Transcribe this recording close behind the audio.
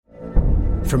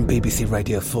From BBC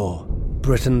Radio 4,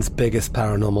 Britain's biggest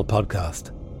paranormal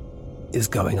podcast is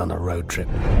going on a road trip.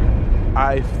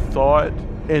 I thought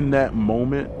in that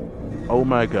moment, oh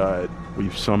my God,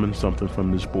 we've summoned something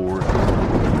from this board.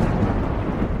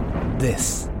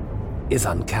 This is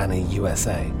Uncanny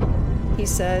USA. He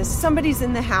says, somebody's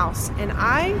in the house, and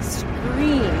I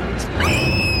screamed.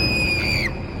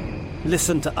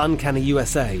 Listen to Uncanny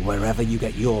USA wherever you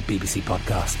get your BBC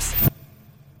podcasts,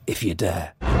 if you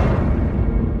dare.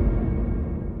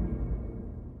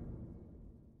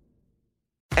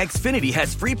 Xfinity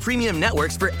has free premium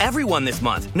networks for everyone this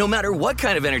month, no matter what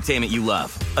kind of entertainment you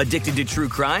love. Addicted to true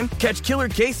crime? Catch killer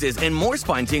cases and more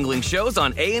spine-tingling shows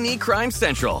on A&E Crime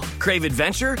Central. Crave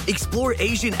adventure? Explore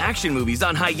Asian action movies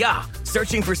on Hi-YAH.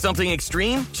 Searching for something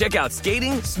extreme? Check out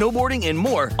skating, snowboarding, and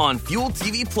more on Fuel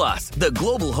TV Plus, the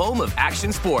global home of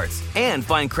action sports. And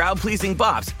find crowd-pleasing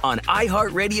bops on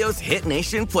iHeartRadio's Hit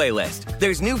Nation playlist.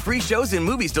 There's new free shows and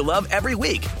movies to love every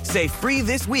week. Say free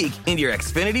this week in your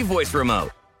Xfinity voice remote.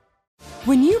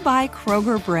 When you buy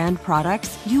Kroger brand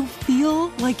products, you feel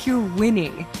like you're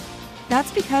winning.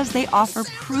 That's because they offer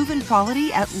proven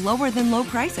quality at lower than low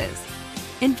prices.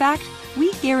 In fact,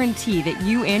 we guarantee that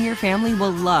you and your family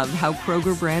will love how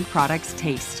Kroger brand products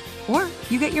taste, or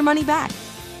you get your money back.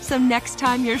 So next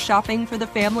time you're shopping for the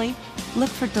family, look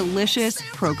for delicious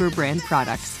Kroger brand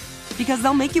products, because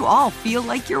they'll make you all feel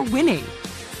like you're winning.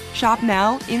 Shop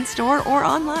now, in-store, or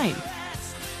online.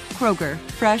 Kroger,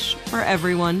 fresh for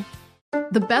everyone.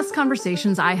 The best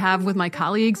conversations I have with my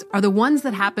colleagues are the ones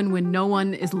that happen when no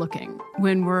one is looking,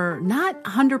 when we're not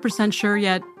 100% sure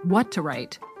yet what to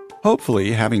write.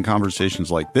 Hopefully, having conversations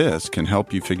like this can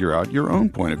help you figure out your own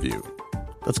point of view.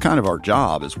 That's kind of our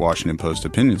job as Washington Post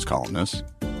opinions columnists.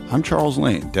 I'm Charles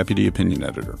Lane, Deputy Opinion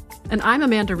Editor. And I'm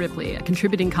Amanda Ripley, a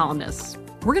contributing columnist.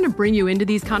 We're going to bring you into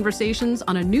these conversations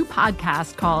on a new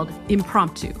podcast called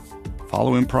Impromptu.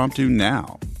 Follow Impromptu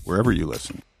now, wherever you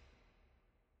listen.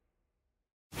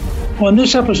 Well, in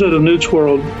this episode of Newt's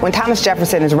World, when Thomas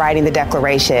Jefferson is writing the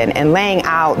Declaration and laying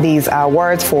out these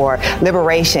words for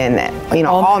liberation,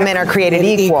 all men are created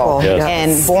equal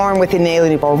and born with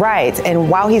inalienable rights. And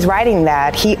while he's writing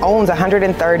that, he owns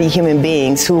 130 human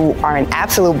beings who are in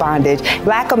absolute bondage.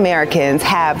 Black Americans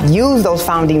have used those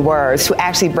founding words to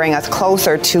actually bring us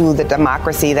closer to the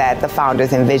democracy that the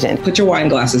founders envisioned. Put your wine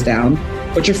glasses down,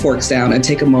 put your forks down, and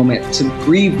take a moment to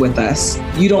grieve with us.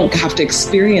 You don't have to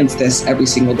experience this every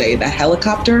single day. That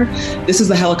helicopter, this is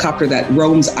the helicopter that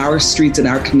roams our streets and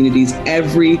our communities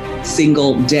every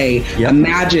single day. Yep.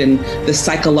 Imagine the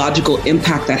psychological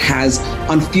impact that has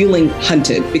on feeling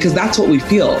hunted, because that's what we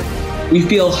feel. We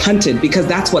feel hunted because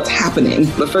that's what's happening.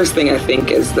 The first thing I think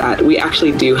is that we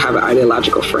actually do have an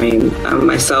ideological frame.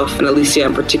 Myself and Alicia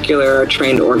in particular are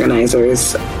trained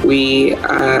organizers. We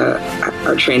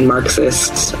are trained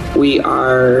Marxists. We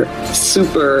are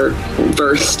super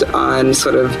versed on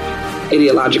sort of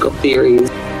ideological theories.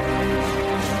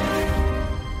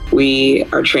 We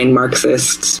are trained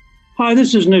Marxists. Hi,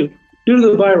 this is Newt. Due to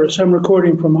the virus, I'm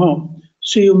recording from home,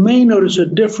 so you may notice a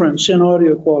difference in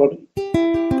audio quality.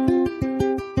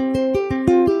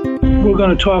 We're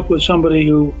going to talk with somebody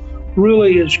who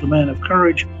really is a man of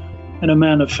courage and a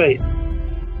man of faith.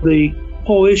 The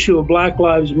whole issue of Black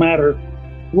Lives Matter,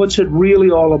 what's it really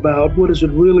all about? What does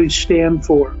it really stand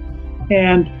for?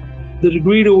 And the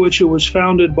degree to which it was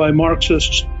founded by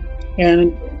Marxists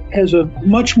and has a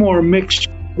much more mixed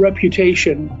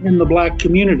reputation in the Black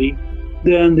community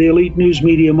than the elite news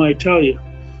media might tell you.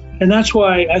 And that's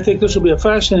why I think this will be a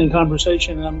fascinating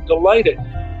conversation, and I'm delighted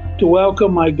to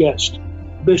welcome my guest,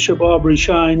 Bishop Aubrey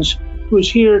Shines, who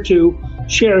is here to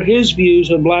share his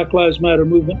views on Black Lives Matter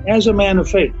movement as a man of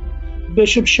faith.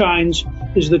 Bishop Shines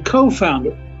is the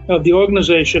co-founder of the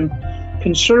organization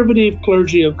Conservative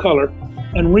Clergy of Color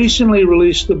and recently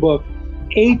released the book,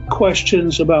 8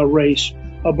 Questions About Race,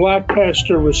 A Black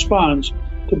Pastor Responds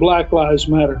to Black Lives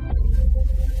Matter.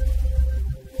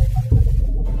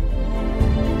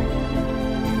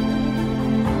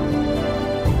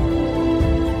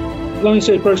 Let me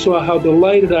say, first of all, how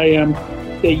delighted I am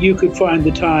that you could find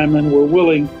the time and were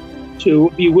willing to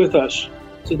be with us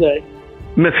today.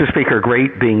 Mr. Speaker,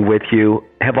 great being with you.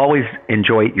 Have always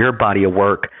enjoyed your body of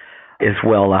work as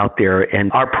well out there.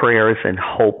 And our prayers and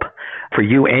hope for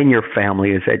you and your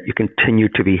family is that you continue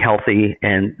to be healthy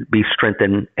and be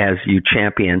strengthened as you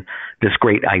champion this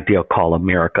great idea called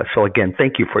America. So again,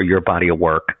 thank you for your body of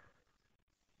work.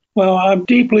 Well, I'm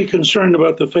deeply concerned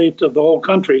about the fate of the whole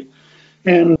country.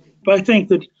 And I think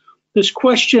that this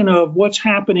question of what's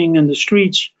happening in the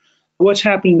streets, what's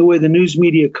happening the way the news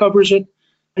media covers it,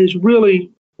 is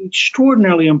really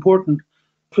extraordinarily important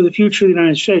for the future of the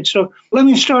United States. So let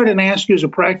me start and ask you as a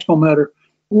practical matter,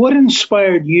 what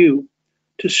inspired you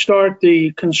to start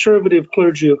the Conservative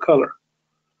Clergy of Color?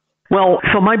 Well,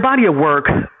 so my body of work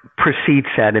precedes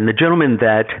that, and the gentlemen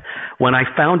that, when I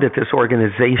founded this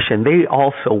organization, they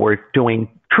also were doing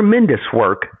tremendous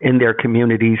work in their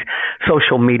communities,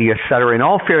 social media, et cetera. In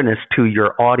all fairness to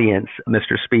your audience,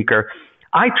 Mr. Speaker,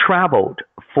 I traveled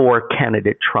for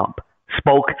candidate Trump,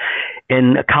 spoke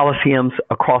in coliseums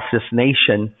across this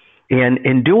nation, and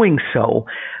in doing so,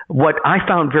 what I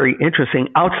found very interesting,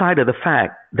 outside of the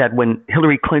fact that when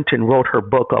Hillary Clinton wrote her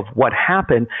book of What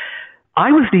Happened,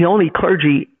 I was the only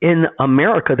clergy in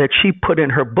America that she put in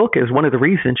her book as one of the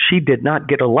reasons she did not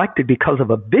get elected, because of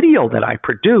a video that I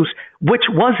produced, which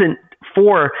wasn't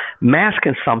for mass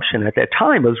consumption at that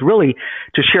time. It was really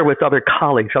to share with other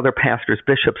colleagues, other pastors,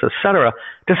 bishops, etc.,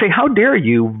 to say, how dare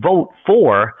you vote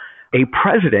for a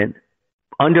president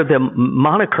under the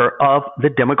moniker of the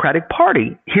Democratic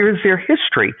Party? Here's their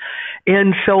history.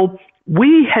 And so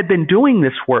we had been doing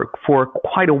this work for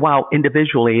quite a while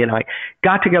individually, and I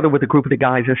got together with a group of the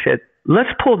guys and said, let's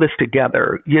pull this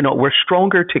together. You know, we're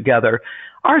stronger together.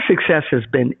 Our success has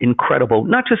been incredible,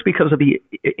 not just because of the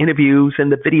interviews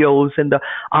and the videos and the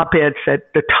op-eds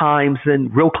at the Times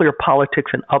and Real Clear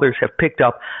Politics and others have picked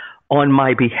up on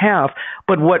my behalf,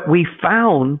 but what we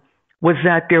found was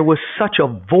that there was such a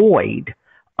void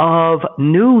of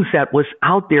news that was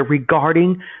out there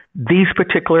regarding these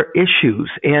particular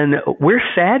issues. And we're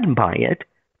saddened by it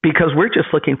because we're just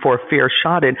looking for a fair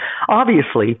shot. And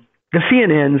obviously, the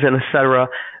CNNs and et cetera,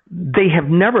 they have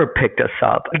never picked us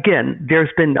up. Again,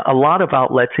 there's been a lot of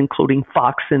outlets, including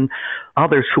Fox and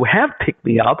others, who have picked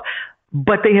me up,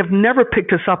 but they have never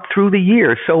picked us up through the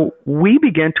years. So we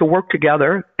began to work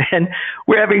together, and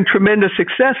we're having tremendous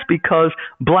success because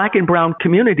Black and brown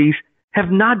communities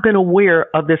have not been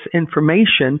aware of this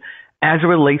information as it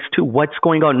relates to what's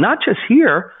going on, not just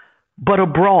here, but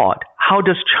abroad. How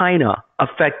does China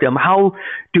affect them? How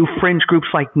do fringe groups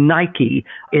like Nike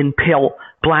impale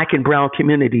Black and brown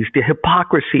communities? The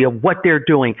hypocrisy of what they're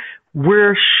doing.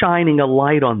 We're shining a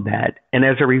light on that. And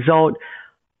as a result,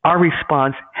 our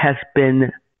response has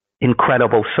been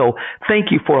incredible. So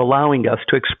thank you for allowing us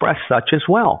to express such as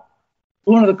well.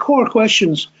 One of the core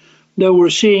questions that we're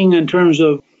seeing in terms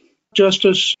of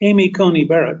Justice Amy Coney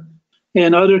Barrett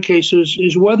and other cases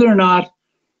is whether or not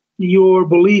your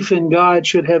belief in God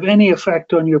should have any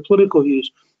effect on your political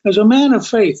views. As a man of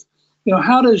faith,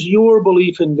 how does your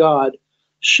belief in God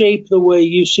shape the way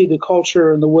you see the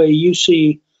culture and the way you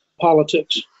see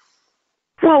politics?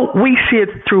 Well, we see it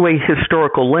through a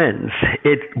historical lens.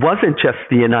 It wasn't just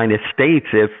the United States.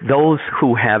 If those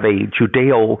who have a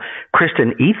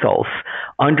Judeo-Christian ethos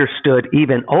understood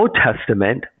even Old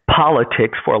Testament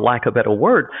politics, for lack of a better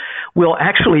word, we'll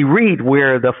actually read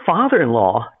where the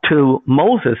father-in-law to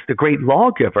Moses, the great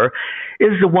lawgiver,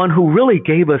 is the one who really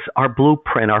gave us our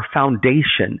blueprint, our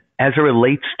foundation as it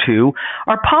relates to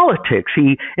our politics.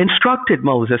 He instructed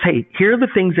Moses, hey, here are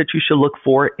the things that you should look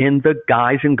for in the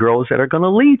guys and girls that are going to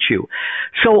lead you.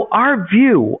 So our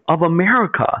view of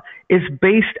America is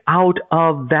based out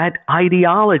of that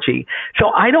ideology. So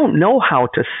I don't know how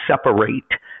to separate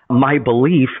my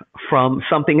belief from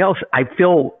something else. I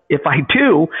feel if I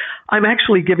do, I'm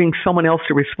actually giving someone else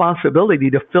the responsibility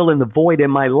to fill in the void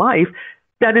in my life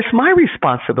that is my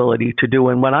responsibility to do.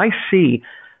 And when I see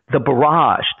the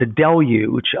barrage, the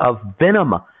deluge of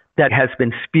venom that has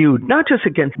been spewed, not just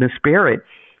against Ms. Barrett,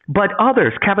 but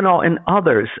others, Kavanaugh and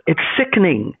others, it's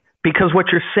sickening because what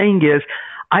you're saying is,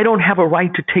 I don't have a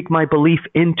right to take my belief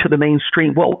into the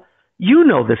mainstream. Well, you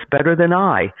know this better than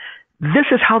I. This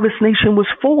is how this nation was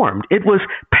formed. It was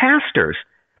pastors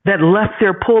that left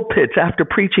their pulpits after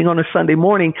preaching on a Sunday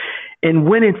morning and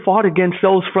went and fought against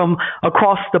those from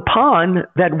across the pond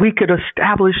that we could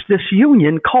establish this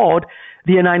union called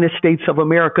the United States of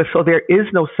America. So there is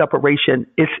no separation.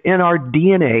 It's in our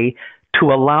DNA to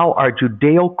allow our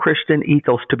Judeo-Christian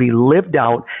ethos to be lived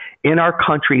out in our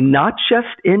country, not just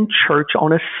in church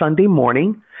on a Sunday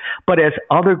morning, but as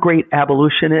other great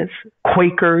abolitionists,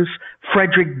 Quakers,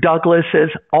 Frederick Douglasses,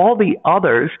 all the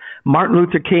others, Martin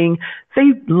Luther King, they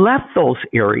left those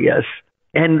areas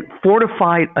and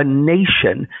fortified a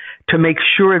nation to make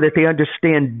sure that they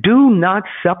understand, do not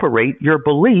separate your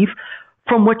belief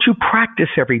from what you practice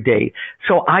every day.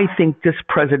 So I think this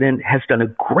president has done a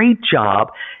great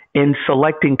job in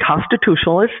selecting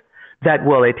constitutionalists that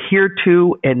will adhere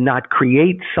to and not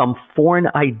create some foreign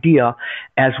idea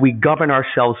as we govern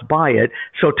ourselves by it.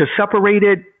 So to separate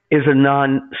it is a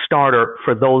non-starter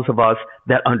for those of us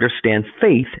that understand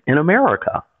faith in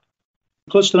America.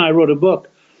 Clifton and I wrote a book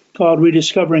called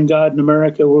Rediscovering God in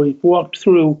America, where we walked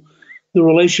through the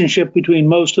relationship between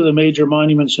most of the major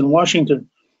monuments in Washington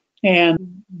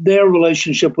and their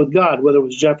relationship with God, whether it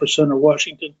was Jefferson or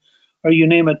Washington or you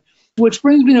name it. Which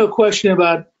brings me to a question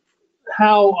about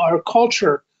how our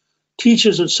culture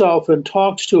teaches itself and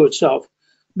talks to itself,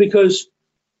 because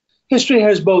history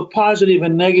has both positive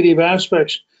and negative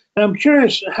aspects. And I'm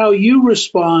curious how you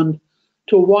respond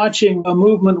to watching a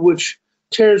movement which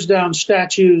tears down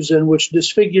statues and which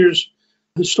disfigures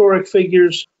historic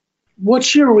figures.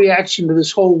 What's your reaction to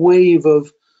this whole wave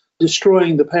of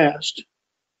destroying the past?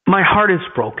 My heart is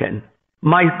broken.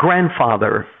 My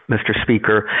grandfather, Mr.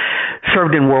 Speaker,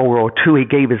 served in World War II. He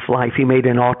gave his life. He made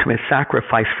an ultimate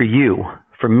sacrifice for you,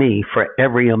 for me, for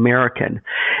every American.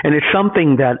 And it's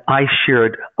something that I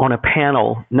shared on a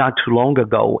panel not too long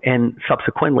ago, and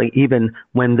subsequently, even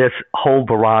when this whole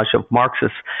barrage of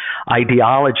Marxist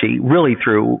ideology, really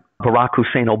through Barack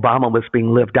Hussein Obama, was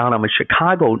being lived down. I'm a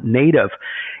Chicago native,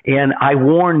 and I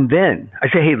warned then. I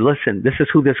say, hey, listen, this is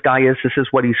who this guy is. This is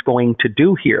what he's going to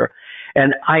do here.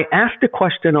 And I asked a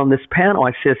question on this panel.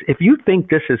 I says, if you think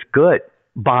this is good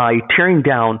by tearing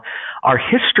down our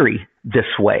history this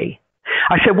way,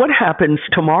 I said, what happens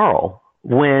tomorrow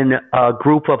when a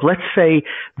group of, let's say,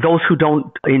 those who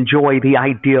don't enjoy the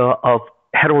idea of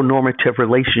heteronormative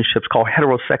relationships called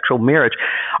heterosexual marriage,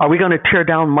 are we going to tear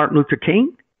down Martin Luther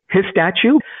King, his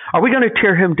statue? Are we going to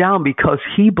tear him down because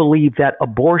he believed that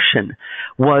abortion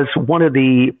was one of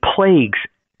the plagues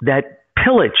that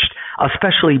pillaged,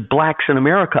 especially blacks in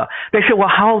America? They said, well,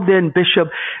 how then,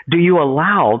 Bishop, do you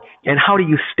allow and how do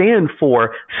you stand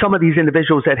for some of these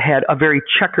individuals that had a very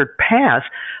checkered past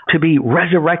to be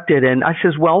resurrected? And I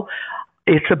says, well,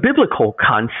 it's a biblical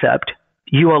concept.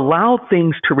 You allow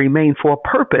things to remain for a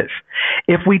purpose.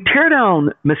 If we tear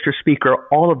down, Mr. Speaker,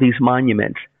 all of these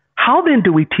monuments, how then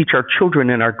do we teach our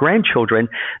children and our grandchildren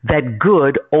that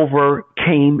good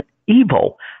overcame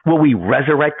evil? Will we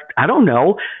resurrect, I don't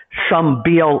know, some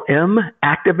BLM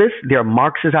activists, their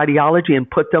Marxist ideology, and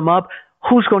put them up?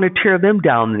 Who's going to tear them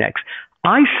down next?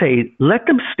 I say, let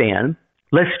them stand.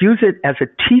 Let's use it as a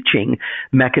teaching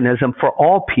mechanism for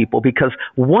all people, because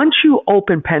once you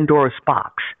open Pandora's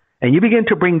box and you begin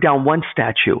to bring down one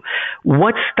statue,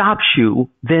 what stops you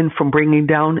then from bringing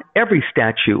down every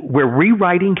statue? We're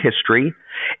rewriting history.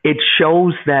 It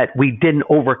shows that we didn't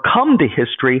overcome the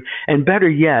history, and better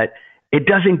yet, it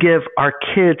doesn't give our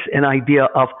kids an idea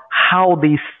of how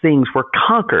these things were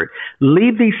conquered.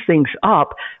 Leave these things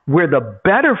up. We're the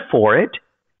better for it.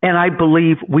 And I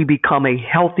believe we become a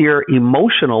healthier,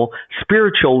 emotional,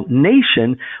 spiritual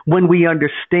nation when we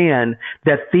understand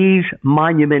that these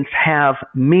monuments have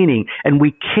meaning, and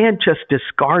we can't just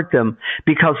discard them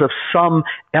because of some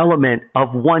element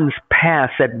of one's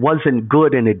past that wasn't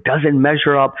good and it doesn't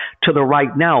measure up to the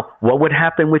right now. What would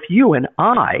happen with you and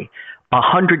I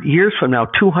 100 years from now,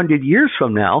 200 years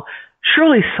from now?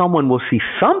 Surely someone will see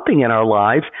something in our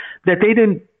lives that they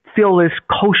didn't feel as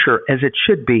kosher as it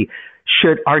should be.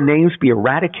 Should our names be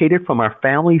eradicated from our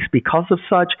families because of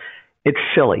such? It's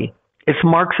silly. It's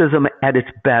Marxism at its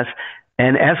best.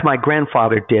 And as my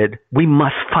grandfather did, we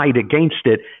must fight against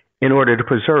it in order to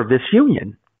preserve this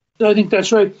union. I think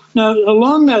that's right. Now,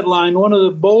 along that line, one of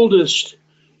the boldest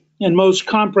and most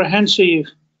comprehensive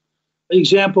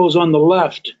examples on the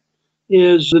left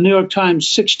is the New York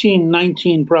Times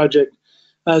 1619 Project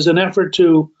as an effort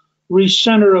to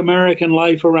recenter American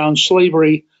life around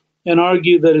slavery and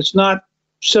argue that it's not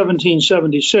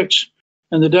 1776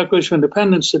 and the Declaration of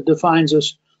Independence that defines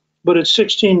us, but it's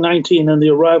 1619 and the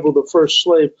arrival of the first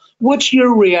slave. What's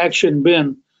your reaction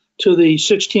been to the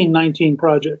 1619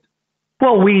 Project?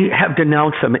 Well, we have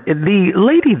denounced them. The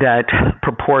lady that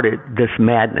purported this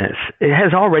madness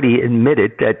has already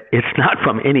admitted that it's not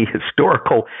from any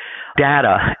historical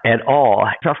data at all.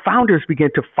 Our founders began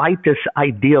to fight this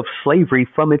idea of slavery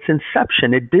from its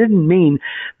inception. It didn't mean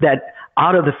that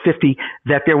out of the 50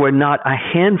 that there were not a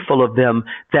handful of them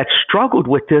that struggled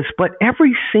with this, but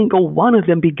every single one of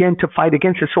them began to fight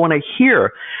against it. So when I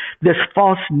hear this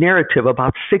false narrative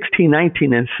about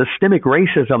 1619 and systemic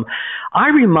racism, I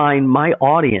remind my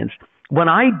audience, when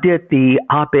I did the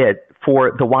op-ed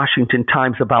for the Washington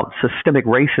Times about systemic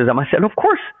racism, I said, of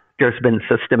course, there's been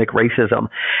systemic racism.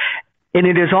 And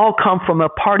it has all come from a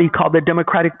party called the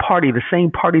Democratic Party, the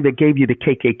same party that gave you the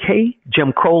KKK,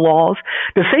 Jim Crow laws,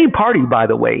 the same party, by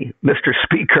the way, Mr.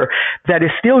 Speaker, that is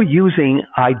still using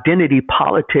identity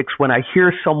politics. When I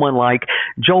hear someone like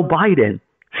Joe Biden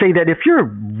say that if you're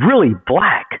really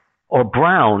black or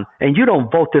brown and you don't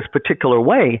vote this particular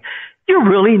way, you're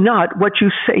really not what you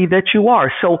say that you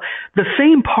are. So the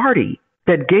same party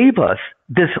that gave us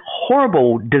this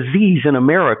horrible disease in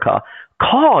America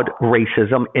called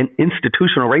racism and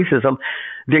institutional racism,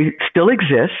 they still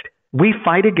exist. We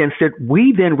fight against it.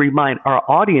 We then remind our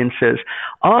audiences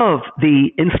of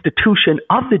the institution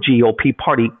of the GOP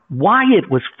party, why it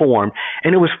was formed.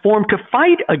 And it was formed to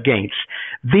fight against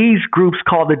these groups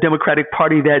called the Democratic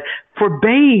Party that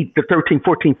forbade the 13th,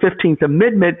 14th, 15th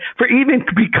Amendment for even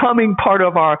becoming part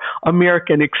of our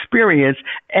American experience.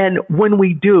 And when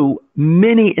we do,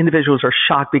 many individuals are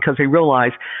shocked because they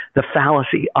realize the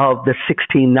fallacy of the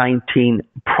 1619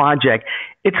 Project.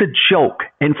 It's a joke.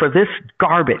 And for this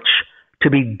garbage to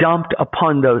be dumped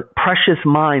upon the precious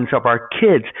minds of our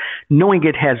kids, knowing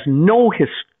it has no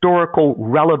historical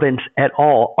relevance at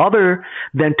all, other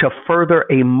than to further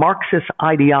a Marxist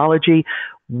ideology,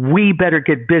 we better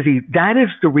get busy. That is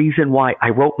the reason why I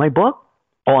wrote my book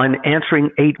on answering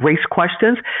 8 race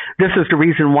questions. This is the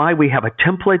reason why we have a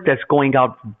template that's going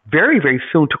out very, very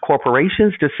soon to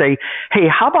corporations to say, hey,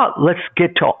 how about let's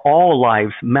get to all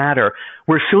lives matter.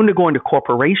 We're soon to go into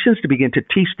corporations to begin to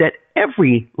teach that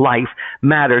every life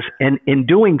matters. And in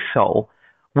doing so,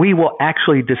 we will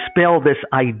actually dispel this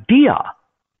idea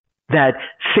that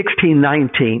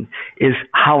 1619 is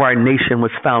how our nation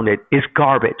was founded. It's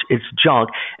garbage. It's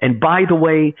junk. And by the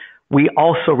way, we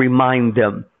also remind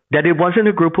them that it wasn't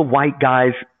a group of white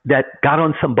guys that got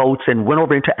on some boats and went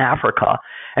over into Africa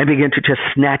and began to just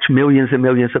snatch millions and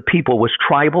millions of people. It was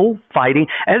tribal fighting,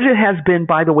 as it has been,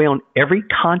 by the way, on every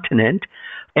continent.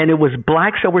 And it was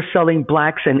blacks that were selling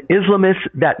blacks and Islamists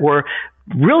that were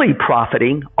really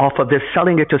profiting off of this,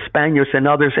 selling it to Spaniards and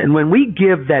others. And when we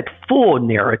give that full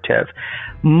narrative,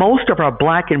 most of our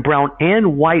black and brown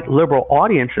and white liberal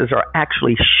audiences are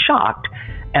actually shocked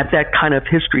at that kind of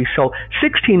history. So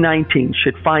 1619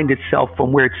 should find itself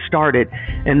from where it started,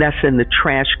 and that's in the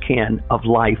trash can of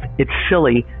life. It's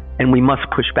silly, and we must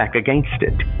push back against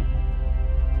it.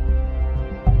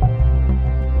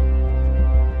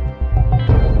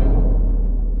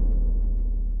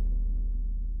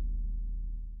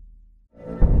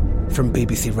 From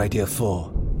BBC Radio 4,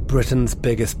 Britain's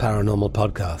biggest paranormal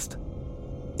podcast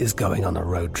is going on a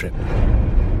road trip.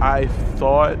 I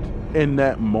thought in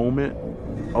that moment,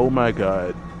 oh my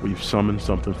God, we've summoned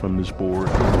something from this board.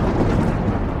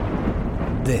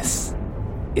 This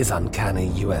is Uncanny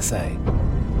USA.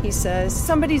 He says,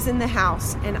 somebody's in the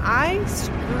house, and I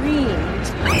screamed.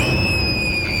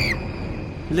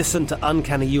 Listen to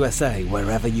Uncanny USA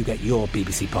wherever you get your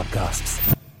BBC podcasts,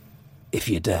 if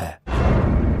you dare.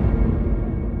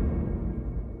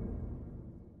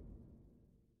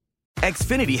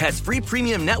 Xfinity has free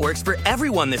premium networks for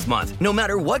everyone this month, no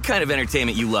matter what kind of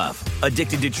entertainment you love.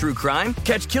 Addicted to true crime?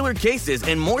 Catch killer cases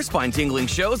and more spine-tingling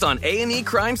shows on A&E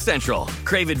Crime Central.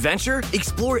 Crave adventure?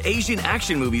 Explore Asian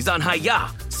action movies on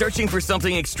Hi-YAH. Searching for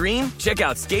something extreme? Check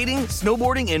out skating,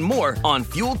 snowboarding, and more on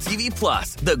Fuel TV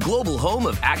Plus, the global home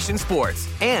of action sports.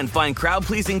 And find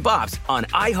crowd-pleasing bops on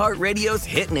iHeartRadio's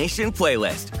Hit Nation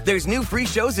playlist. There's new free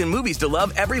shows and movies to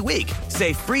love every week.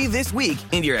 Say free this week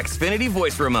in your Xfinity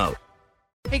voice remote.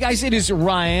 Hey guys, it is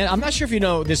Ryan. I'm not sure if you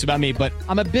know this about me, but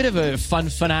I'm a bit of a fun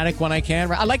fanatic when I can.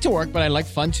 I like to work, but I like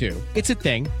fun too. It's a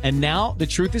thing. And now the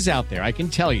truth is out there. I can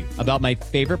tell you about my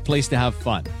favorite place to have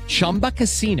fun. Chumba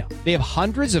Casino. They have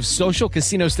hundreds of social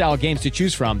casino style games to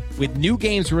choose from with new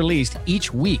games released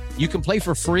each week. You can play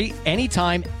for free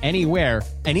anytime, anywhere.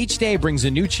 And each day brings a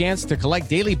new chance to collect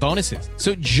daily bonuses.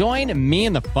 So join me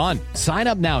in the fun. Sign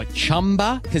up now at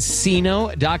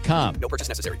ChumbaCasino.com. No purchase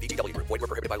necessary. VGW Group. Void where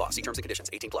prohibited by law. See terms and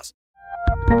conditions. 18+.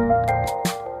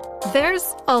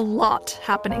 There's a lot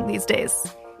happening these days.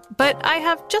 But I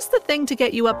have just the thing to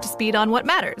get you up to speed on what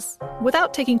matters,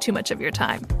 without taking too much of your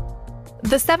time.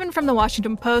 The 7 from the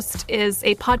Washington Post is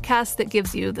a podcast that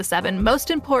gives you the 7 most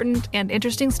important and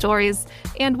interesting stories,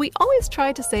 and we always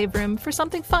try to save room for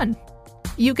something fun.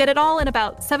 You get it all in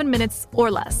about 7 minutes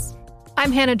or less.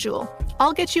 I'm Hannah Jewell.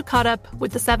 I'll get you caught up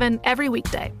with the 7 every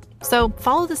weekday. So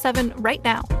follow the 7 right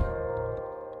now.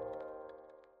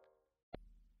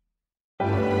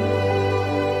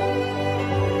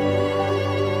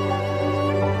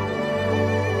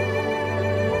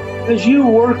 As you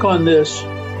work on this,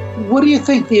 what do you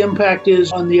think the impact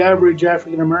is on the average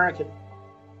African American?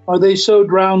 Are they so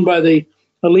drowned by the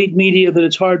elite media that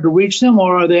it's hard to reach them,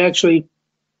 or are they actually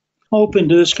open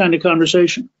to this kind of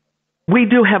conversation? We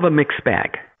do have a mixed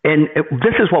bag, and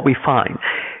this is what we find.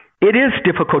 It is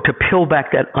difficult to peel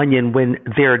back that onion when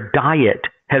their diet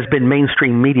has been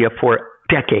mainstream media for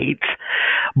decades.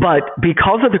 But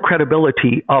because of the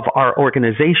credibility of our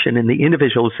organization and the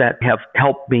individuals that have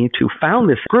helped me to found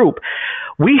this group,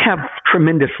 we have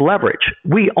tremendous leverage.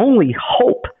 We only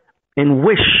hope and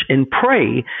wish and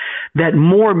pray that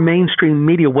more mainstream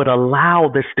media would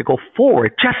allow this to go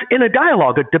forward, just in a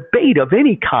dialogue, a debate of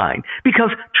any kind,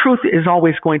 because truth is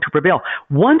always going to prevail.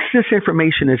 Once this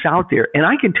information is out there, and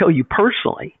I can tell you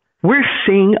personally, we're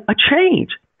seeing a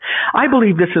change. I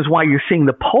believe this is why you're seeing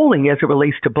the polling as it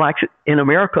relates to blacks in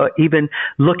America, even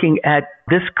looking at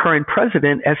this current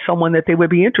president as someone that they would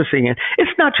be interested in.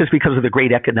 It's not just because of the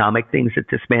great economic things that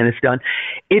this man has done.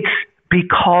 It's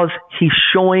because he's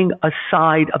showing a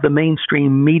side of the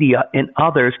mainstream media and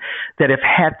others that have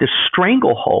had this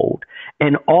stranglehold,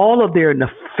 and all of their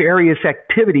nefarious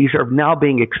activities are now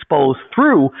being exposed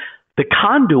through the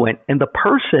conduit and the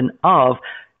person of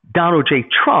Donald J.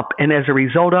 Trump. And as a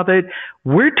result of it,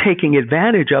 we're taking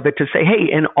advantage of it to say,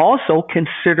 hey, and also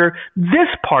consider this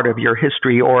part of your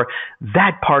history or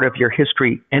that part of your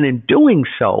history. And in doing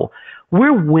so,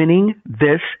 we're winning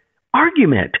this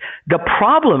argument. The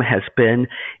problem has been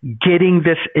getting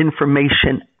this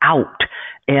information out.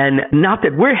 And not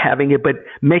that we're having it, but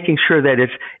making sure that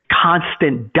it's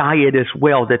constant diet as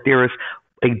well, that there is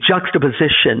a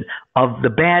juxtaposition of the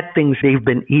bad things they've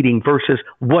been eating versus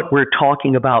what we're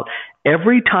talking about.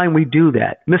 Every time we do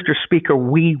that, Mr. Speaker,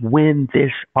 we win this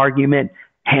argument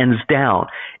hands down.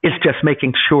 It's just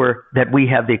making sure that we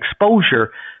have the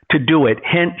exposure to do it.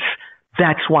 Hence,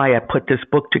 that's why I put this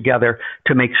book together,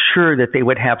 to make sure that they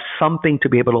would have something to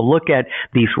be able to look at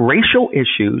these racial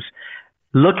issues,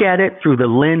 look at it through the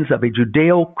lens of a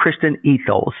Judeo-Christian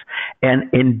ethos.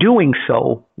 And in doing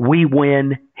so, we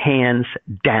win hands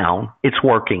down. It's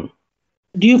working.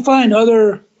 Do you find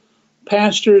other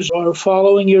pastors are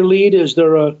following your lead? Is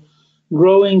there a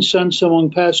growing sense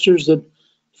among pastors that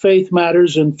faith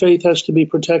matters and faith has to be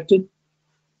protected?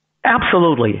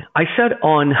 Absolutely. I sat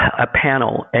on a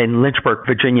panel in Lynchburg,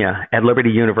 Virginia at Liberty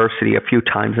University a few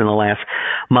times in the last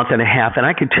month and a half, and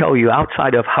I can tell you,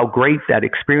 outside of how great that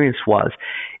experience was,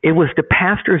 it was the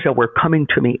pastors that were coming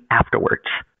to me afterwards.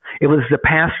 It was the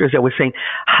pastors that were saying,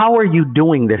 how are you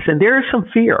doing this? And there is some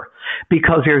fear,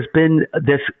 because there's been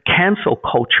this cancel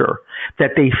culture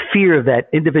that they fear that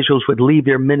individuals would leave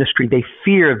their ministry. They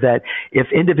fear that if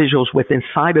individuals within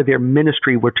inside of their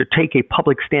ministry were to take a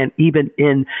public stand, even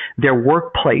in their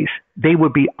workplace, they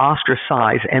would be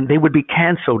ostracized and they would be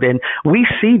canceled. And we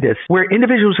see this where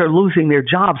individuals are losing their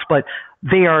jobs, but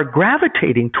they are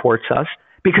gravitating towards us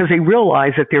because they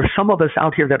realize that there's some of us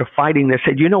out here that are fighting that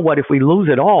said, you know what, if we lose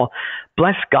it all,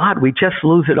 bless God, we just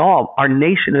lose it all. Our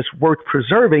nation is worth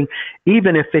preserving,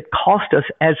 even if it cost us,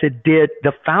 as it did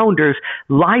the founders,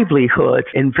 livelihoods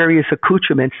and various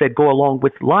accoutrements that go along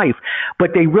with life.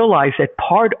 But they realize that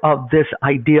part of this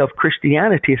idea of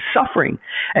Christianity is suffering.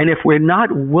 And if we're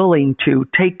not willing to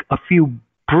take a few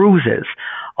bruises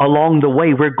along the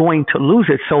way, we're going to lose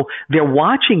it. So they're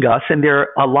watching us, and there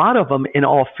are a lot of them, in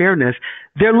all fairness,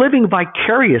 they're living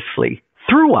vicariously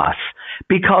through us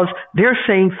because they're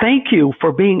saying, thank you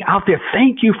for being out there.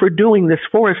 Thank you for doing this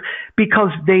for us, because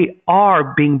they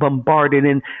are being bombarded.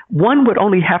 And one would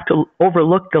only have to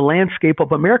overlook the landscape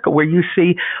of America, where you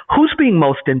see who's being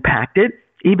most impacted,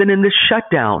 even in this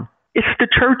shutdown. It's the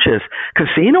churches.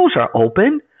 Casinos are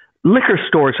open. Liquor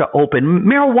stores are open.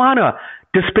 Marijuana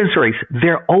dispensaries,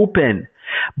 they're open.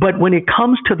 But when it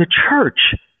comes to the church,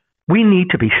 we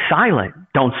need to be silent.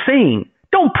 Don't sing.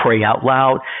 Don't pray out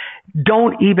loud.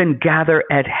 Don't even gather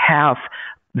at half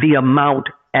the amount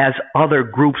as other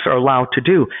groups are allowed to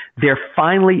do. They're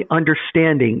finally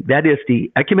understanding, that is the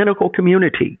ecumenical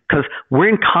community, because we're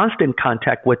in constant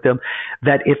contact with them,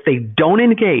 that if they don't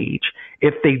engage,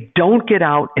 if they don't get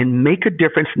out and make a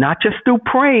difference, not just through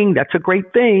praying, that's a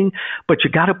great thing, but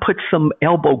you got to put some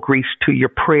elbow grease to your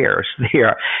prayers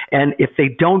there. And if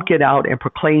they don't get out and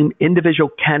proclaim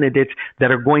individual candidates that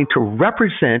are going to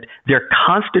represent their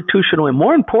constitutional and,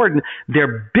 more important,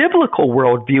 their biblical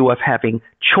worldview of having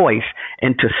choice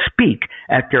and to speak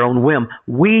at their own whim,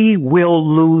 we will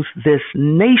lose this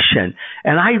nation.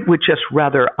 And I would just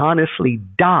rather honestly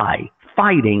die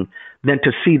fighting than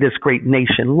to see this great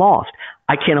nation lost.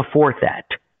 I can't afford that.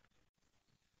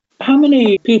 How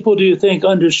many people do you think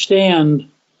understand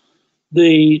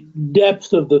the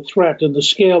depth of the threat and the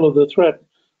scale of the threat?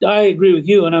 I agree with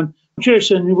you, and I'm curious,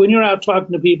 and when you're out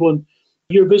talking to people and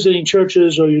you're visiting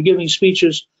churches or you're giving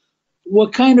speeches,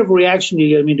 what kind of reaction do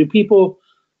you get? I mean, do people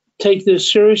take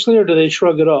this seriously, or do they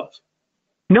shrug it off?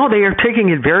 No, they are taking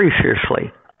it very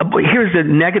seriously. But here's the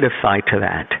negative side to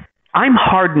that. I'm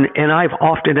hardened, and I've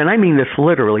often, and I mean this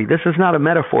literally, this is not a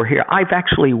metaphor here, I've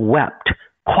actually wept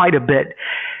quite a bit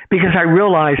because I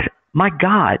realized, my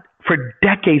God, for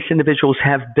decades individuals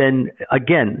have been,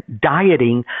 again,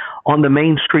 dieting on the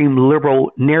mainstream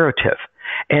liberal narrative.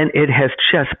 And it has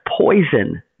just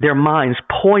poisoned their minds,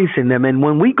 poison them. And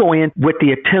when we go in with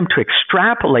the attempt to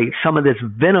extrapolate some of this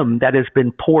venom that has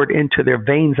been poured into their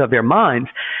veins of their minds,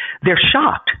 they're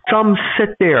shocked. Some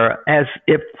sit there as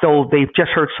if though they've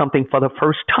just heard something for the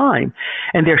first time,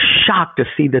 and they're shocked to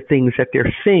see the things that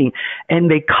they're seeing. And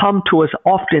they come to us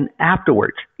often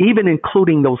afterwards, even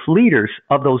including those leaders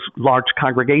of those large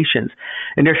congregations.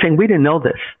 And they're saying, we didn't know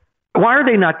this. Why are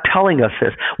they not telling us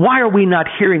this? Why are we not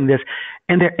hearing this?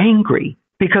 And they're angry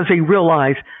because they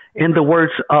realize, in the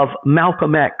words of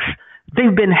Malcolm X,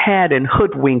 they've been had and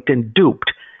hoodwinked and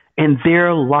duped. And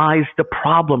there lies the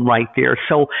problem right there.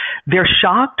 So they're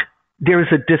shocked. There's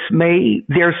a dismay.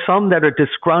 There's some that are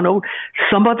disgruntled.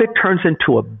 Some of it turns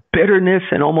into a bitterness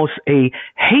and almost a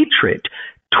hatred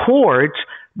towards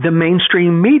the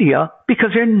mainstream media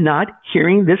because they're not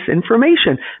hearing this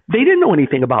information. They didn't know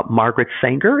anything about Margaret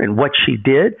Sanger and what she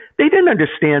did. They didn't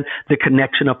understand the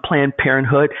connection of Planned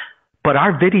Parenthood. But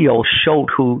our video showed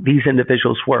who these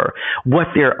individuals were, what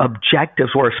their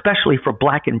objectives were, especially for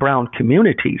Black and brown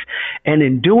communities. And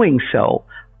in doing so,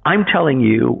 I'm telling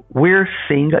you, we're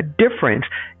seeing a difference.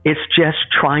 It's just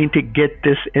trying to get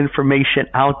this information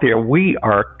out there. We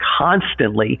are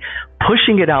constantly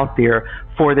pushing it out there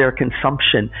for their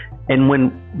consumption. And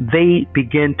when they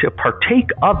begin to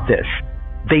partake of this,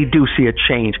 they do see a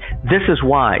change. This is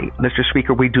why, Mr.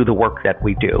 Speaker, we do the work that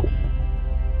we do.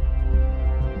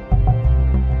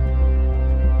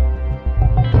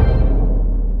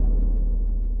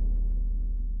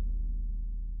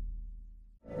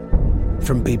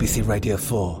 From BBC Radio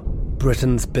 4,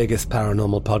 Britain's biggest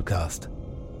paranormal podcast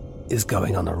is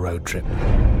going on a road trip.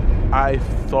 I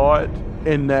thought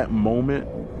in that moment,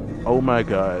 oh my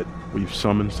God, we've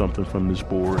summoned something from this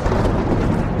board.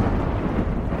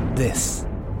 This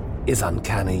is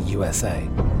Uncanny USA.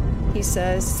 He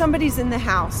says, somebody's in the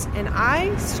house, and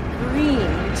I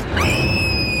screamed.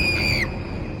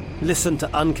 Listen to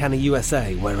Uncanny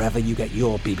USA wherever you get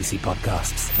your BBC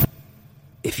podcasts,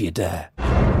 if you dare.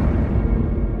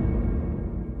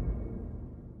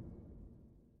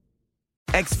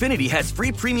 Xfinity has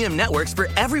free premium networks for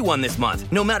everyone this month,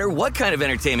 no matter what kind of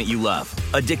entertainment you love.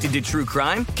 Addicted to true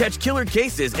crime? Catch killer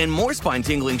cases and more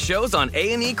spine-tingling shows on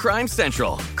A&E Crime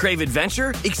Central. Crave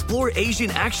adventure? Explore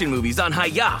Asian action movies on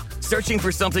Hi-YAH. Searching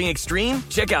for something extreme?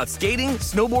 Check out skating,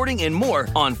 snowboarding, and more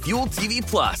on Fuel TV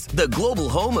Plus, the global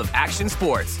home of action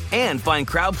sports. And find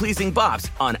crowd-pleasing bops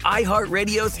on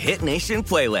iHeartRadio's Hit Nation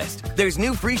playlist. There's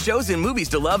new free shows and movies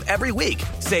to love every week.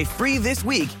 Say free this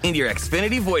week in your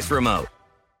Xfinity voice remote.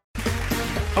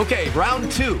 Okay,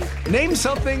 round two. Name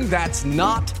something that's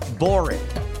not boring.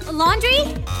 A laundry?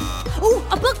 Ooh,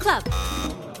 a book club.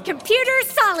 Computer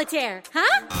solitaire,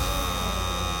 huh?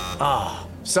 Ah,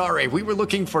 sorry, we were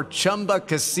looking for Chumba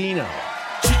Casino.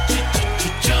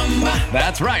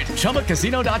 That's right,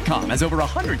 ChumbaCasino.com has over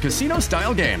 100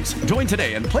 casino-style games. Join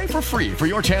today and play for free for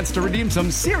your chance to redeem some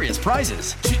serious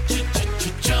prizes.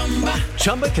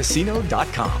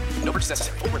 ChumbaCasino.com. No purchase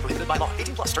necessary. Void where prohibited by law.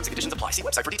 18+ terms and conditions apply. See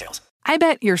website for details. I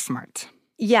bet you're smart.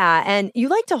 Yeah, and you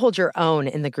like to hold your own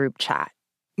in the group chat.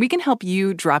 We can help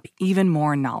you drop even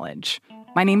more knowledge.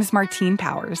 My name is Martine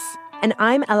Powers. And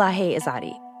I'm Elahe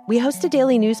Izadi. We host a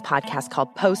daily news podcast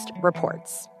called Post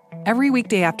Reports. Every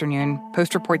weekday afternoon,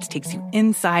 Post Reports takes you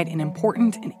inside an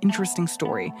important and interesting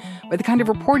story with the kind of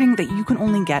reporting that you can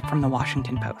only get from the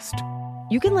Washington Post.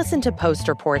 You can listen to Post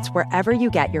Reports wherever you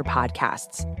get your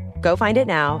podcasts. Go find it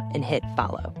now and hit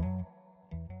follow.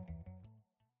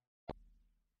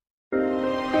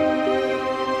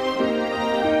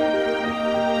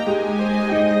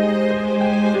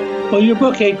 Well, your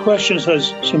book, 8 Questions,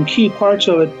 has some key parts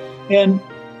of it, and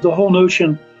the whole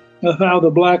notion of how the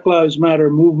Black Lives Matter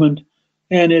movement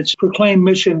and its proclaimed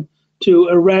mission to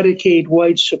eradicate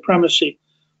white supremacy.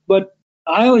 But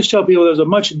I always tell people there's a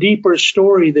much deeper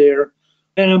story there,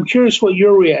 and I'm curious what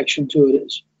your reaction to it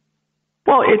is.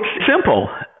 Well, it's simple.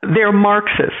 They're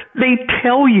Marxists. They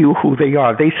tell you who they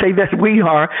are. They say that we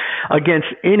are against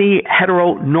any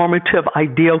heteronormative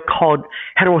ideal called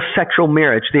heterosexual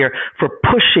marriage. They're for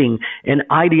pushing an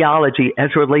ideology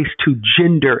as it relates to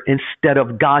gender instead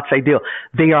of God's ideal.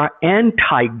 They are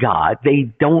anti-God.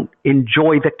 They don't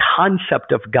enjoy the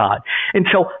concept of God. And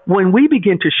so when we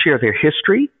begin to share their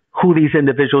history, who these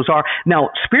individuals are. Now,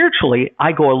 spiritually,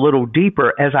 I go a little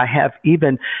deeper, as I have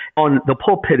even on the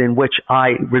pulpit in which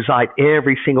I reside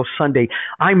every single Sunday.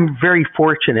 I'm very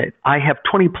fortunate. I have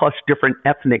 20 plus different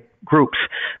ethnic groups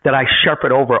that I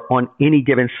shepherd over on any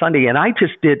given Sunday. And I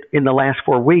just did, in the last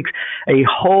 4 weeks, a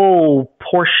whole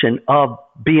portion of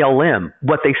BLM,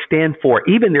 what they stand for,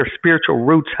 even their spiritual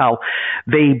roots, how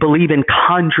they believe in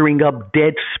conjuring up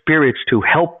dead spirits to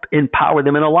help empower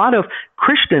them. And a lot of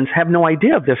Christians have no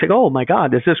idea of this. They go, oh my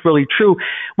God, is this really true?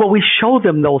 Well, we show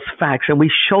them those facts and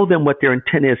we show them what their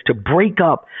intent is to break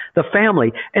up the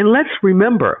family. And let's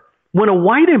remember, when a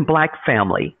white and black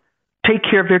family take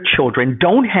care of their children,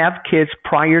 don't have kids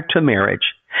prior to marriage,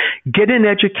 get an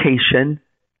education,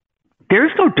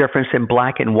 there's no difference in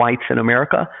black and whites in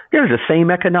America. There's the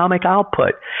same economic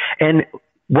output. And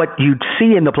what you'd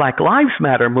see in the Black Lives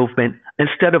Matter movement,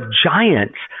 instead of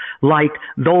giants like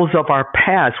those of our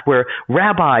past where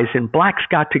rabbis and blacks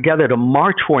got together to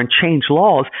march for and change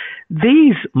laws,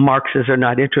 these Marxists are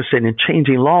not interested in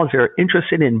changing laws. They're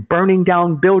interested in burning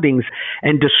down buildings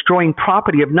and destroying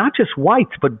property of not just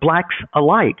whites, but blacks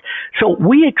alike. So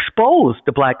we expose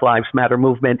the Black Lives Matter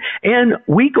movement, and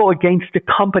we go against the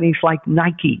companies like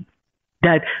Nike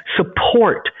that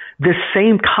support this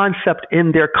same concept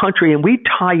in their country. And we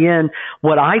tie in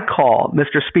what I call,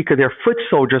 Mr. Speaker, their foot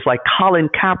soldiers like Colin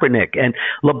Kaepernick and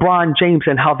LeBron James,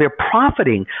 and how they're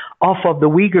profiting off of the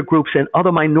Uyghur groups and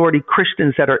other minority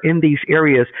Christians that are in these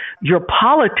areas. Your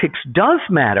politics does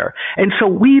matter. And so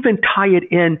we even tie it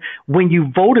in when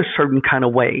you vote a certain kind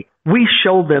of way. We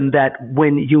show them that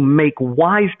when you make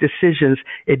wise decisions,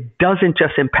 it doesn't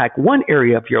just impact one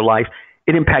area of your life,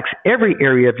 it impacts every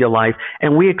area of your life,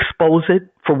 and we expose it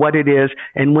for what it is.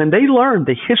 And when they learn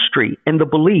the history and the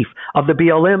belief of the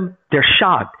BLM, they're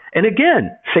shocked. And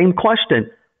again, same question.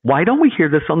 Why don't we hear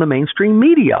this on the mainstream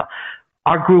media?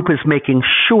 Our group is making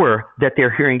sure that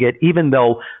they're hearing it, even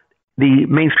though the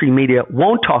mainstream media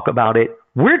won't talk about it.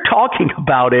 We're talking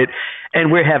about it,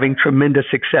 and we're having tremendous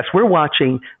success. We're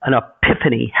watching an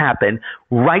epiphany happen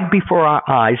right before our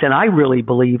eyes, and I really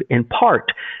believe in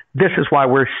part this is why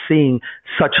we're seeing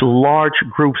such large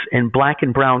groups in black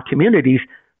and brown communities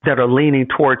that are leaning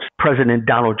towards President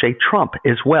Donald J. Trump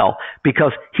as well,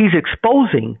 because he's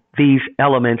exposing these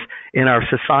elements in our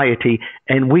society.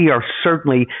 And we are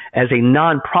certainly, as a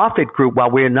nonprofit group,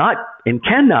 while we're not and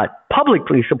cannot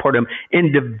publicly support him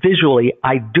individually,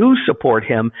 I do support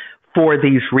him for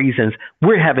these reasons.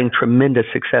 We're having tremendous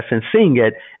success in seeing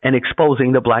it and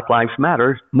exposing the Black Lives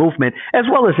Matter movement, as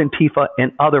well as Antifa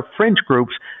and other fringe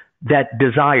groups that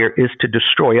desire is to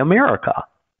destroy America.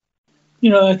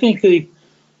 You know, I think the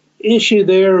issue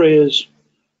there is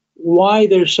why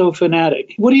they're so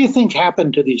fanatic. What do you think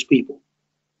happened to these people?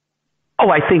 Oh,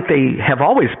 I think they have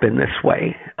always been this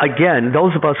way. Again,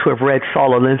 those of us who have read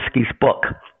Saul Alinsky's book,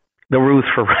 The Ruse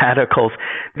for Radicals,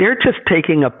 they're just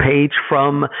taking a page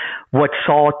from what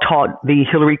Saul taught the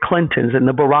Hillary Clintons and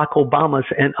the Barack Obamas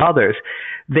and others.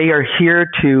 They are here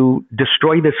to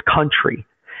destroy this country.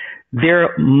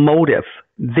 Their motive,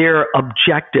 their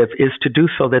objective is to do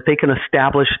so that they can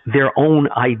establish their own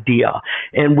idea.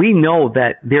 And we know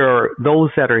that there are those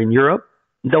that are in Europe,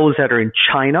 those that are in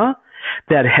China,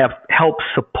 that have helped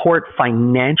support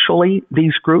financially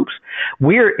these groups.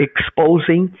 We're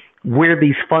exposing where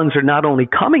these funds are not only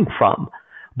coming from,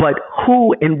 but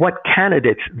who and what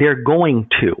candidates they're going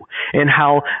to, and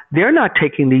how they're not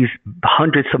taking these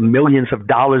hundreds of millions of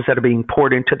dollars that are being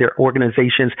poured into their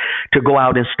organizations to go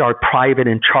out and start private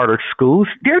and chartered schools.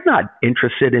 They're not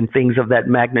interested in things of that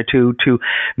magnitude to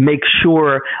make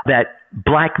sure that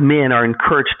black men are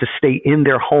encouraged to stay in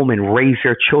their home and raise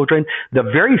their children. The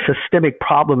very systemic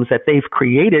problems that they've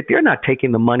created, they're not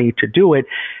taking the money to do it.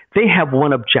 They have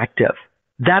one objective.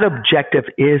 That objective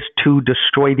is to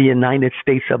destroy the United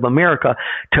States of America,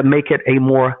 to make it a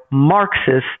more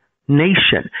Marxist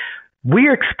nation.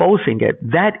 We're exposing it.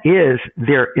 That is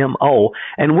their MO.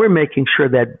 And we're making sure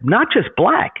that not just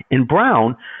black and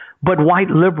brown, but white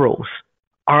liberals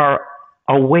are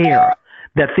aware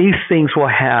that these things will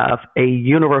have a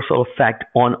universal effect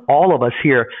on all of us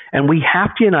here. And we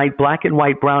have to unite black and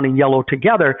white, brown and yellow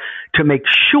together to make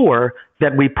sure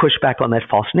that we push back on that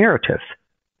false narrative.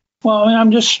 Well,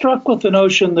 I'm just struck with the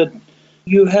notion that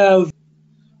you have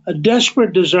a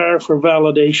desperate desire for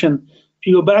validation. If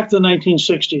you go back to the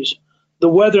 1960s, the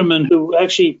Weathermen, who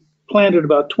actually planted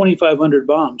about 2,500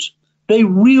 bombs, they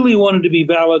really wanted to be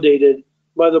validated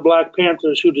by the Black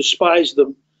Panthers, who despised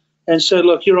them and said,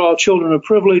 look, you're all children of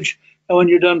privilege, and when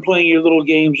you're done playing your little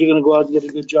games, you're going to go out and get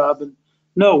a good job. And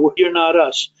no, you're not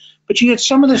us. But you get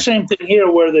some of the same thing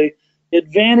here, where the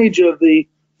advantage of the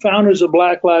founders of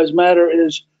Black Lives Matter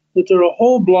is that there are a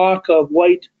whole block of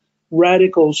white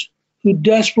radicals who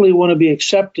desperately want to be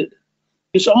accepted.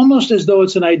 It's almost as though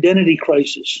it's an identity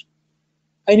crisis.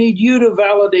 I need you to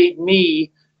validate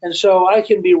me, and so I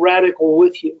can be radical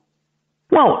with you.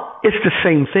 Well, it's the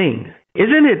same thing.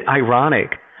 Isn't it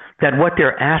ironic that what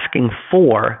they're asking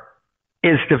for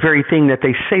is the very thing that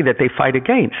they say that they fight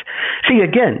against? See,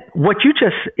 again, what you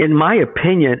just, in my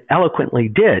opinion, eloquently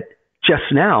did just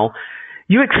now,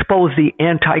 you expose the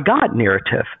anti-God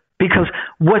narrative, because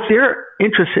what they're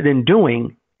interested in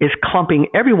doing is clumping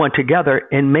everyone together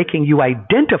and making you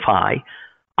identify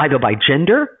either by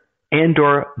gender and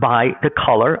or by the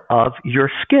color of your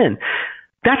skin.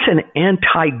 That's an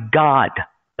anti-God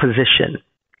position.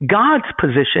 God's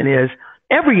position is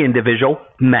every individual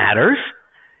matters.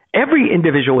 Every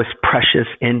individual is precious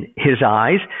in his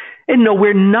eyes. And no,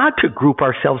 we're not to group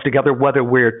ourselves together, whether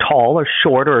we're tall or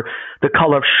short or the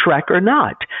color of Shrek or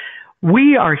not.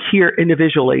 We are here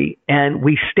individually, and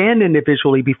we stand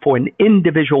individually before an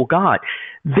individual God.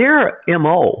 Their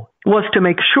MO was to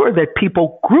make sure that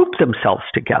people group themselves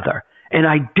together and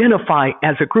identify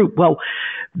as a group. Well,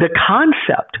 the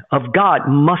concept of God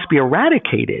must be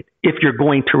eradicated if you're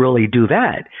going to really do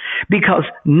that. Because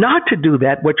not to do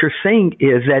that, what you're saying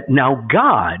is that now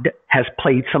God has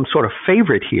played some sort of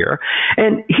favorite here,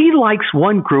 and he likes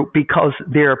one group because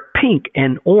they're pink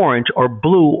and orange or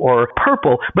blue or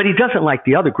purple, but he doesn't like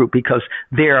the other group because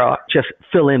they're just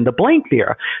fill in the blank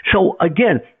there. So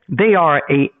again, they are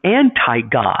a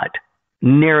anti-God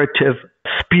narrative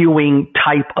spewing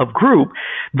type of group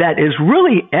that is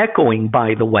really echoing,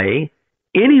 by the way,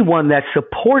 anyone that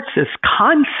supports this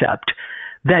concept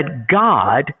that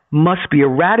God must be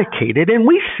eradicated. And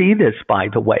we see this, by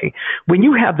the way, when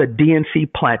you have the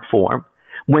DNC platform,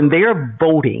 when they're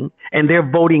voting and they're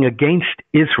voting against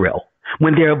Israel,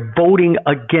 when they're voting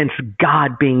against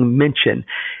God being mentioned,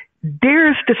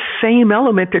 there's the same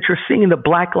element that you're seeing in the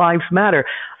Black Lives Matter.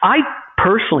 I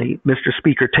personally, Mr.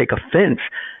 Speaker, take offense,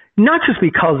 not just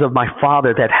because of my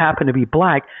father that happened to be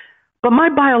black, but my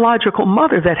biological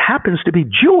mother that happens to be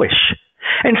Jewish.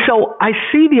 And so I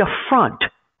see the affront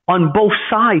on both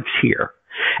sides here.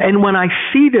 And when I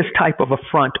see this type of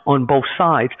affront on both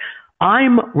sides,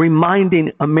 I'm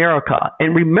reminding America,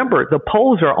 and remember, the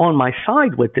polls are on my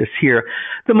side with this here,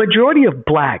 the majority of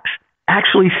blacks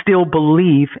actually still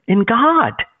believe in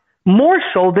God, more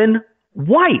so than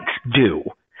whites do.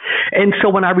 And so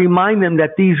when I remind them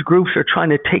that these groups are trying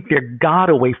to take their God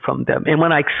away from them, and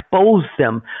when I expose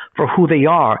them for who they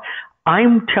are,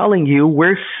 I'm telling you,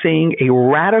 we're seeing a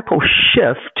radical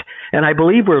shift. And I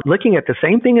believe we're looking at the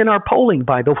same thing in our polling,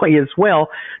 by the way, as well,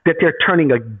 that they're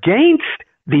turning against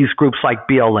these groups like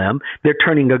BLM. They're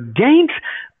turning against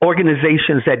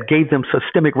organizations that gave them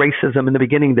systemic racism in the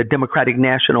beginning, the Democratic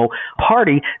National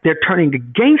Party. They're turning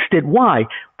against it. Why?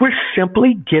 We're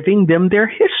simply giving them their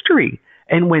history.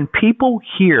 And when people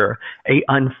hear a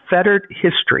unfettered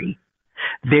history,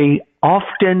 they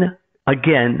often,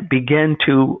 again, begin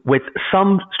to, with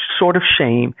some sort of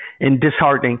shame and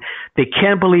disheartening, they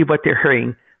can't believe what they're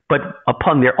hearing, but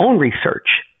upon their own research,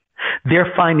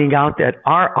 they're finding out that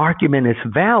our argument is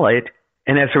valid,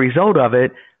 and as a result of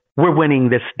it, we're winning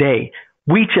this day.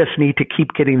 We just need to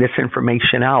keep getting this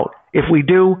information out. If we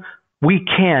do, we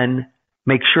can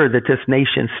make sure that this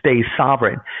nation stays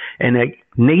sovereign, and a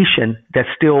nation that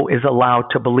still is allowed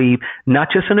to believe not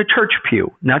just in a church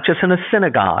pew, not just in a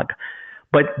synagogue,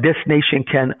 but this nation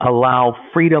can allow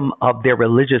freedom of their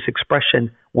religious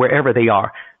expression wherever they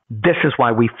are. This is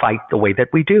why we fight the way that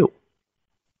we do.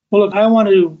 Well, look, I want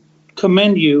to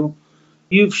commend you.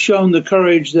 You've shown the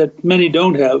courage that many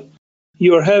don't have.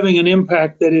 You're having an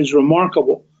impact that is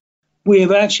remarkable. We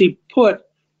have actually put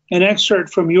an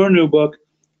excerpt from your new book,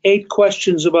 8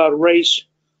 Questions About Race,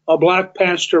 A Black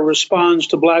Pastor Responds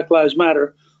to Black Lives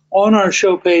Matter, on our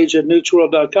show page at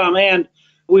newsworld.com. And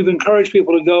we've encouraged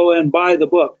people to go and buy the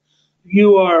book.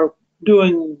 You are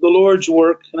doing the Lord's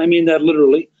work, and I mean that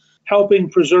literally,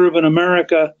 helping preserve an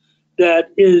America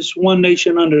that is one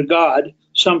nation under God,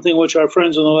 something which our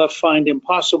friends on the left find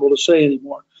impossible to say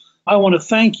anymore. I want to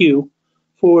thank you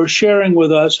for sharing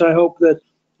with us. I hope that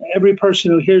every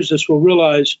person who hears this will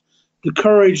realize the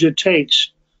courage it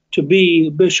takes to be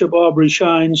Bishop Aubrey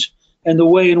Shines and the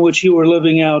way in which you are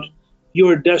living out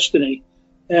your destiny.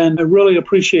 And I really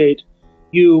appreciate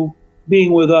you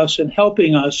being with us and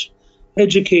helping us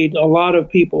educate a lot of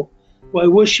people. Well, I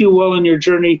wish you well in your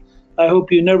journey. I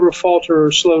hope you never falter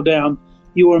or slow down.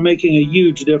 You are making a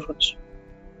huge difference.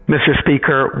 Mr.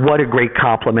 Speaker, what a great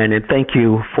compliment, and thank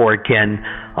you for, again,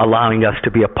 allowing us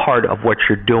to be a part of what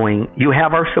you're doing. You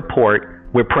have our support.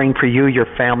 We're praying for you, your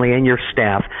family, and your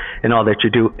staff, and all that you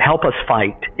do. Help us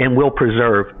fight, and we'll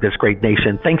preserve this great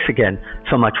nation. Thanks again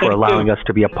so much for allowing us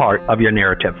to be a part of your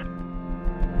narrative.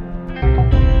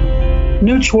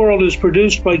 Newt's World is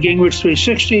produced by Gingrich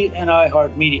 360 and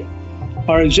iHeartMedia.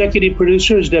 Our executive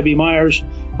producer is Debbie Myers,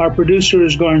 Our producer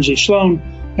is Garnsey Sloan,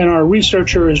 and our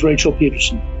researcher is Rachel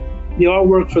Peterson. The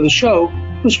artwork for the show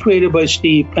was created by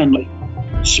Steve Penley.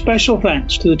 Special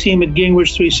thanks to the team at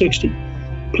Gingrich 360.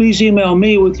 Please email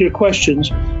me with your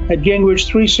questions at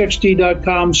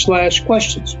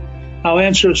gingrich360.com/questions. I'll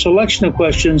answer a selection of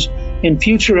questions in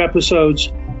future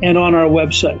episodes and on our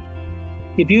website.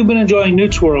 If you've been enjoying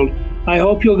Newt's World, I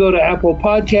hope you'll go to Apple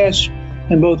Podcasts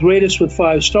and both rate us with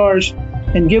 5 stars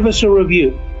and give us a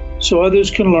review so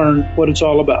others can learn what it's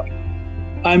all about.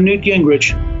 I'm Newt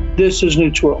Gingrich. This is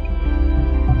Newt's World.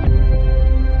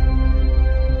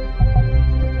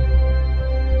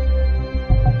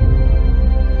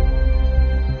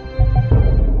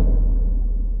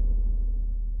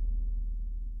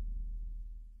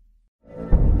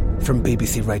 From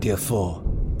BBC Radio 4,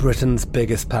 Britain's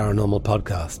biggest paranormal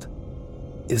podcast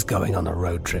is going on a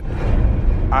road trip.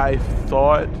 I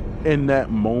thought in that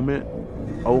moment,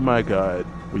 oh my God,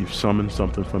 we've summoned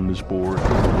something from this board.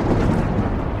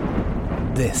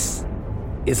 This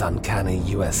is Uncanny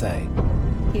USA.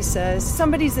 He says,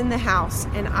 somebody's in the house,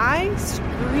 and I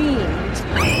screamed.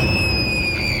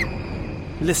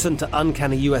 Listen to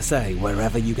Uncanny USA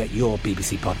wherever you get your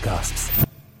BBC podcasts,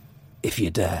 if you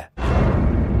dare.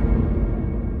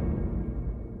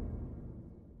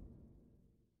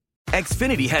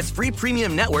 Xfinity has free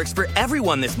premium networks for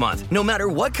everyone this month, no matter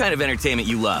what kind of entertainment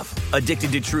you love.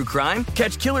 Addicted to true crime?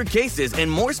 Catch killer cases and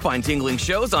more spine-tingling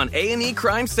shows on A&E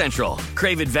Crime Central.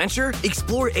 Crave adventure?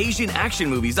 Explore Asian action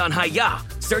movies on Hi-YAH.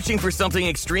 Searching for something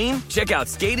extreme? Check out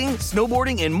skating,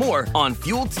 snowboarding, and more on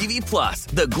Fuel TV Plus,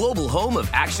 the global home of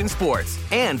action sports.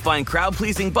 And find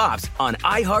crowd-pleasing bops on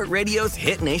iHeartRadio's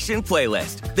Hit Nation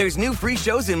playlist. There's new free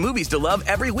shows and movies to love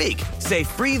every week. Say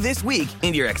free this week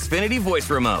in your Xfinity voice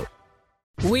remote.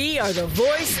 We are the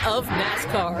voice of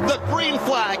NASCAR. The green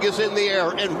flag is in the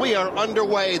air, and we are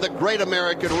underway. The great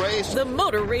American race. The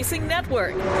Motor Racing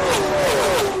Network.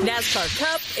 NASCAR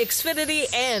Cup,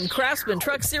 Xfinity, and Craftsman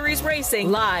Truck Series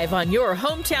Racing live on your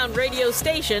hometown radio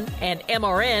station and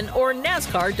MRN or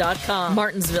NASCAR.com.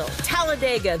 Martinsville,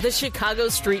 Talladega, the Chicago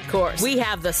Street Course. We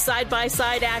have the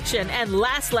side-by-side action and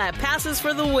last lap passes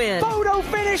for the win. Photo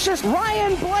finishes.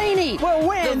 Ryan Blaney will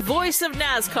win. The voice of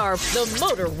NASCAR, the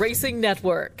Motor Racing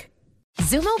Network.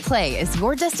 Xumo Play is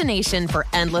your destination for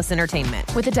endless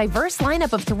entertainment. With a diverse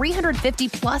lineup of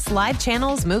 350-plus live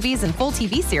channels, movies, and full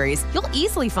TV series, you'll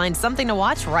easily find something to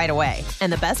watch right away. And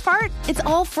the best part? It's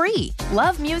all free.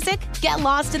 Love music? Get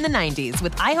lost in the 90s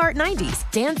with iHeart 90s,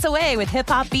 dance away with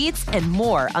hip-hop beats, and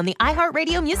more on the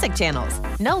iHeartRadio music channels.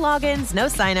 No logins, no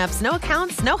signups, no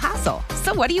accounts, no hassle.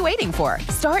 So what are you waiting for?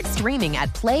 Start streaming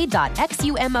at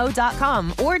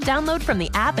play.xumo.com or download from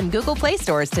the app and Google Play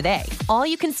stores today. All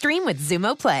you can stream with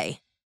Xumo Play.